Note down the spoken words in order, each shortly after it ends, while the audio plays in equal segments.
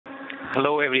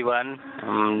Hello, everyone.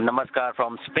 Namaskar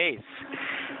from space.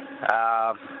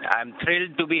 I'm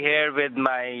thrilled to be here with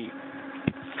my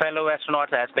fellow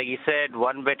astronauts, as Peggy said,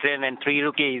 one veteran and three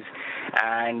rookies.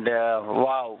 And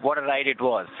wow, what a ride it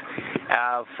was.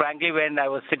 Frankly, when I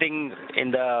was sitting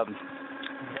in the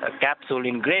capsule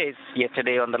in Grace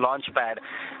yesterday on the launch pad,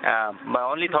 my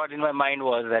only thought in my mind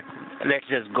was that let's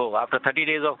just go. After 30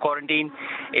 days of quarantine,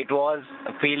 it was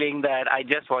a feeling that I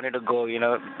just wanted to go.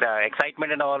 The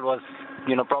excitement and all was,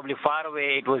 probably far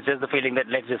away. It was just the feeling that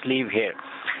let's just leave here.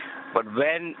 But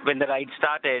when the ride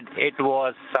started, it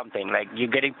was something like you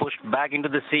getting pushed back into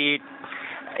the seat.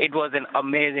 It was an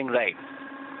amazing ride.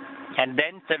 And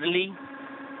then suddenly,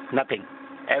 nothing.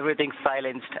 Everything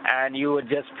silenced, and you were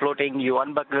just floating. You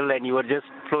unbuckle, and you were just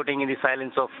floating in the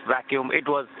silence of vacuum. It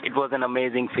was an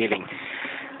amazing feeling.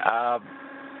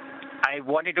 I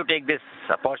wanted to take this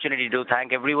opportunity to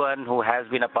thank everyone who has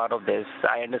been a part of this.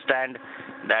 I understand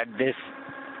that this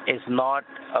is not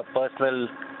a personal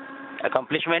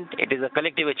accomplishment. It is a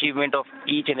collective achievement of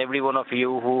each and every one of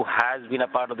you who has been a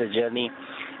part of this journey.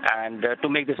 And to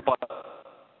make this possible,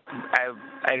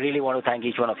 I really want to thank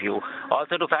each one of you.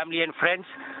 Also to family and friends,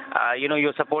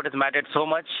 your support has mattered so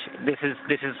much. This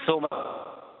is so much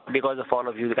because of all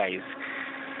of you guys.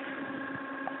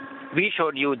 We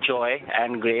showed you joy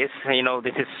and grace.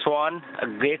 This is swan, a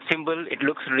great symbol. It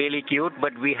looks really cute,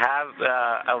 but we have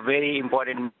a very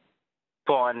important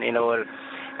swan in our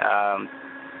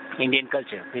Indian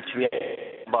culture, which we are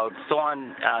about.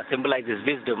 Swan symbolizes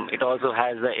wisdom. It also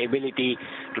has the ability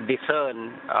to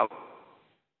discern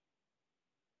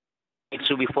needs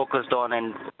to be focused on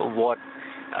and what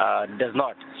does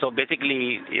not. So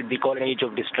basically, they call it an age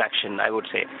of distraction, I would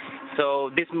say. So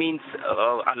this means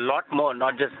a lot more,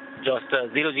 not just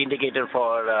a zero-G indicator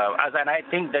for us. And I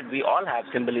think that we all have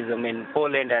symbolism in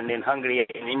Poland and in Hungary,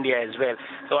 in India as well.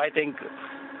 So I think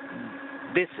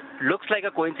this looks like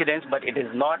a coincidence, but it is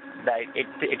not. That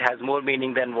it has more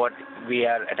meaning than what we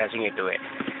are attaching it to it.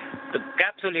 The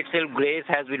capsule itself, Grace,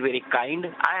 has been very kind.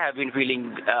 I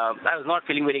was not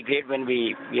feeling very great when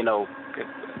we,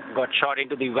 got shot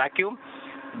into the vacuum.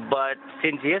 But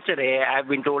since yesterday, I've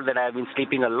been told that I've been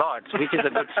sleeping a lot, which is a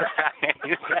good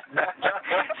sign.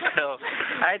 So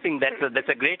I think that's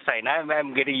a great sign.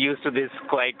 I'm getting used to this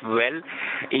quite well,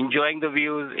 enjoying the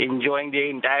views, enjoying the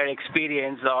entire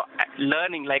experience,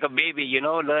 learning like a baby,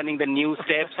 learning the new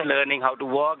steps, learning how to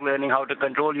walk, learning how to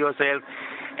control yourself,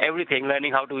 everything,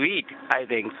 learning how to eat, I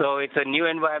think. So it's a new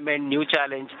environment, new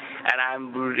challenge, and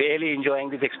I'm really enjoying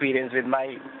this experience with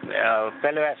my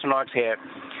fellow astronauts here.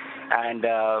 And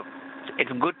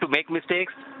it's good to make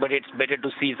mistakes, but it's better to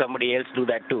see somebody else do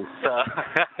that too.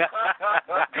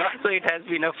 So it has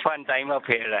been a fun time up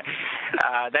here.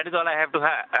 That is all I have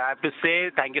to say.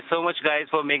 Thank you so much, guys,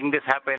 for making this happen.